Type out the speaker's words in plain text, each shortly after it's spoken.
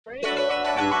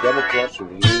double clutch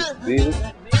and you beat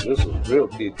it. This is real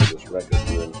key to this record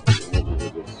here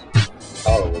with its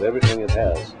power, with everything it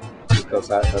has. Because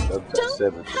I said at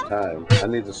the time, I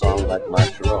need a song like my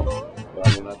stroll. But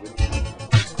I mean, I do.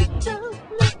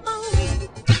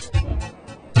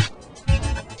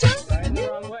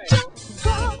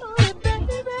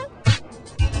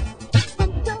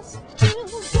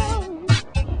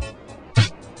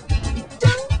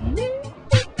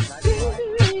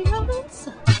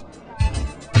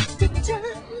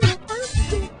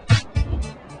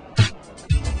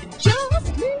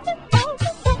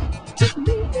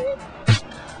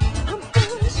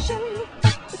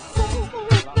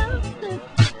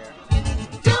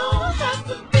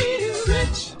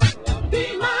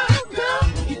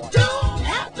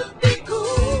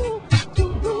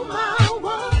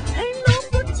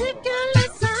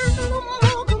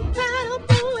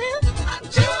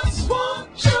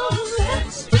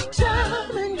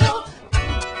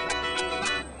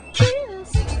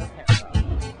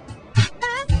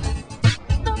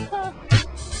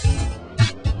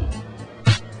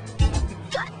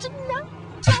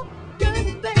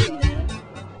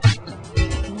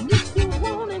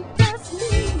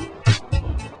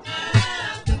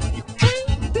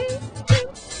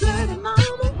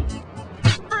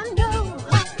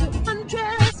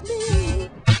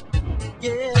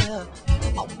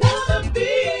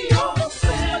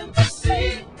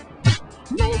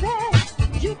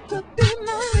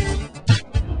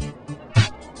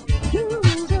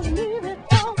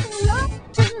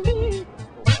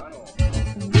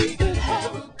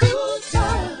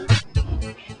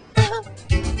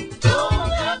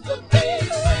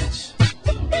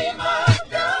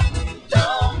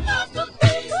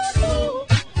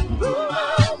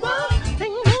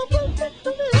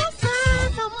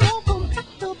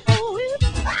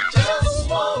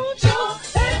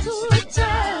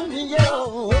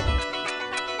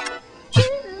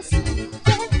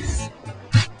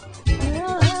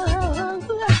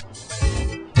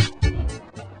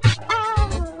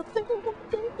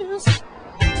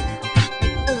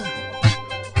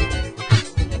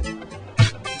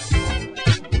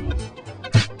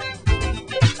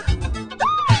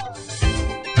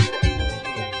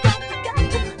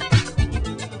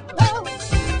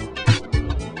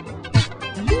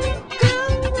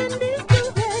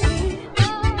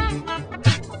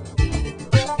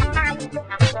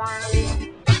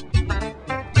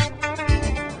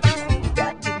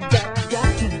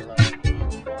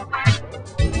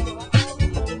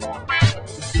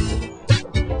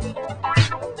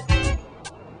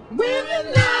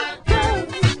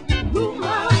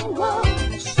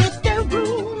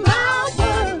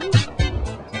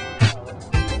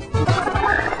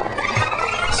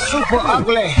 Super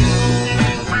ugly.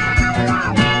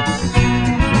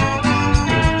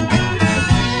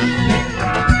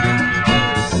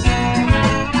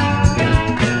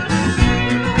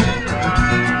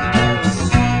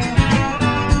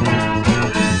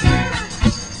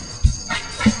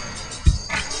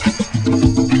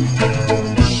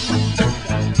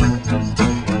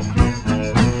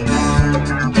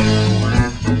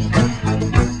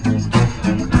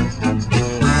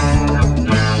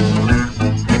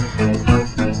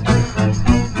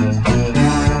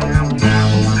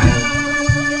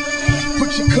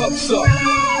 Cups up.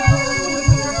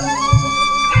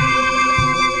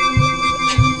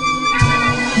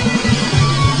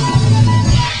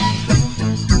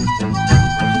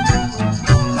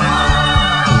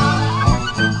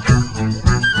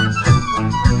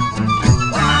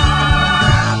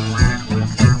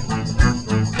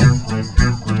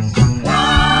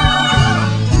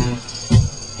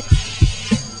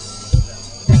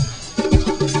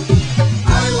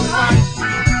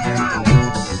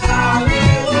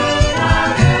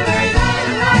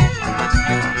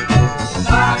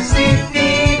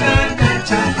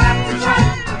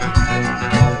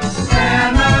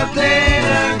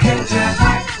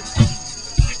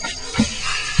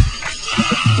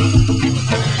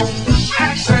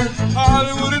 Action,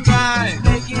 Hollywood and mine.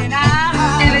 Making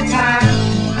out anytime.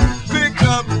 Pick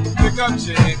up,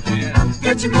 chicken.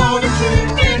 Get your motor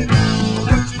kicking.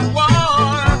 What you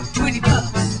want?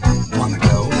 $20. Wanna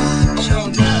go? Show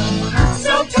love.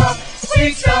 So tough,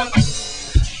 sweet stuff.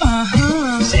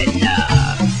 Say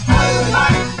love.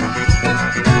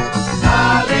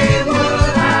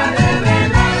 Hollywood,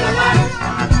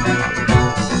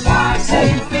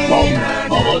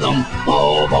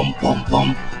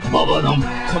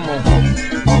 Come on,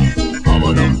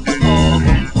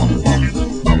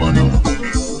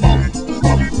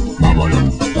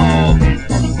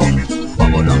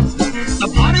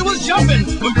 The party was jumping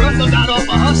when Bertha got off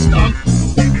of her stump.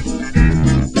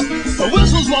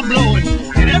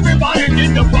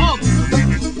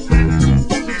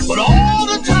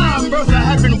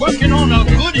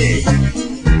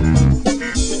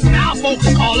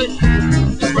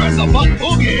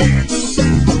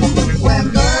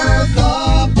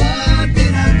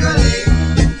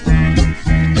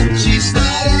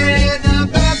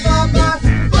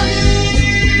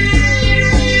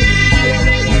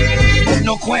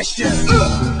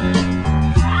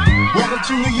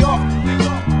 to New York.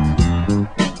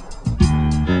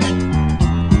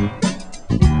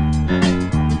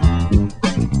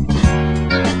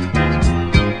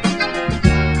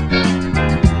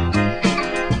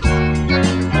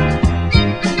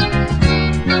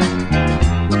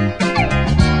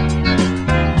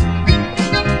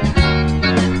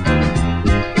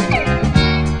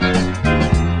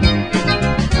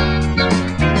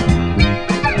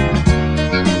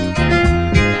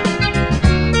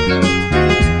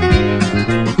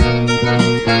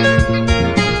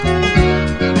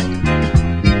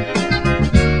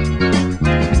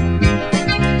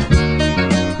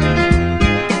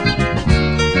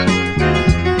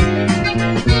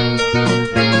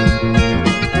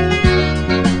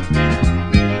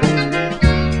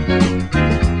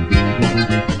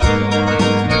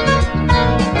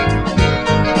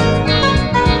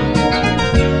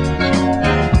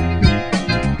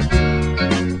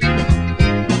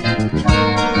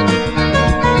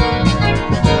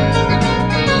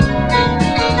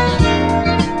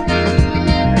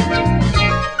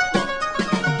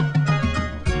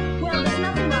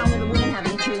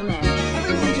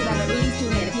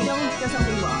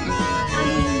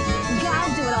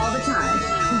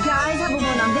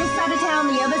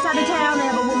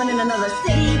 Another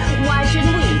city, why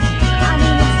shouldn't we? I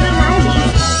mean, it's the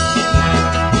 90s.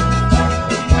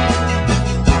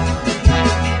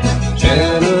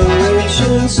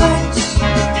 Generation sex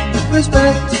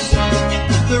respects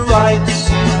the rights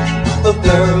of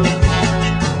girls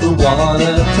who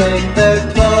wanna take their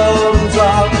clothes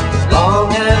off. As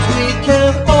long as we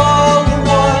can all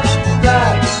watch,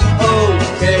 that's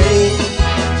okay.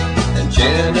 And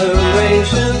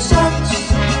Generation sex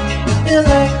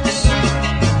elects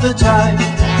the type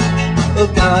of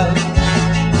guy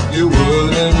you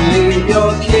wouldn't leave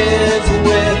your kids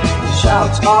with.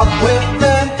 Shouts off with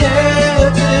their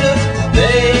heads if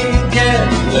they get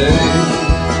laid.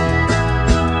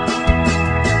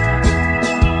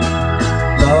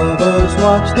 Lovers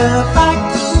watch their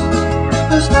backs,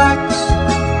 the stacks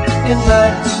in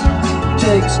nights,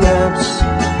 take snaps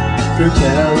through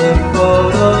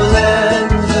telephoto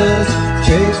lenses,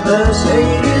 chase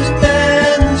Mercedes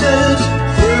Benzes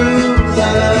through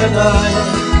the night.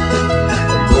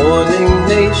 The morning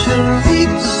nation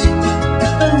weeps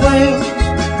and wails,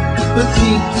 but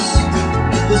keeps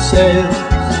the sails.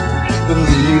 The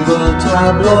legal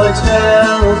tabloids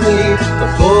tell me the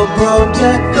poor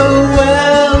protect the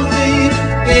wealthy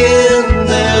in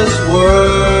this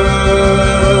world.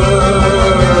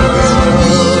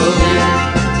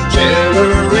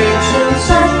 Generation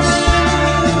sex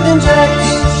injects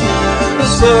the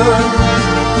slur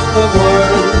of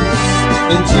words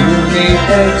into the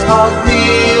heads of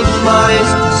real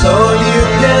mice, so you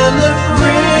can look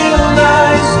real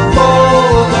nice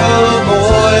for the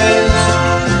boys.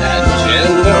 And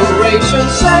Generation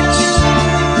sex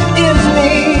is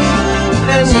me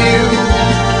and you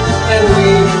and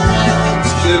we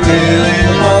should really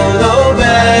all know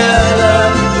better.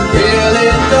 It really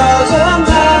doesn't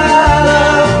matter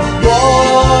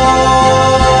what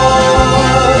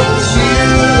you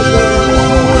do.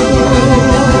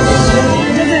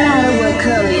 Doesn't matter what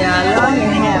color you are, long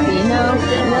and happy. No,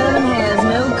 love has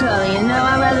no color. You know,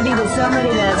 I'd rather be with somebody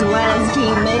that's white and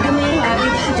keep making me happy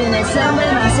than that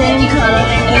somebody my same color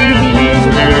and to be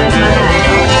miserable the rest of my life.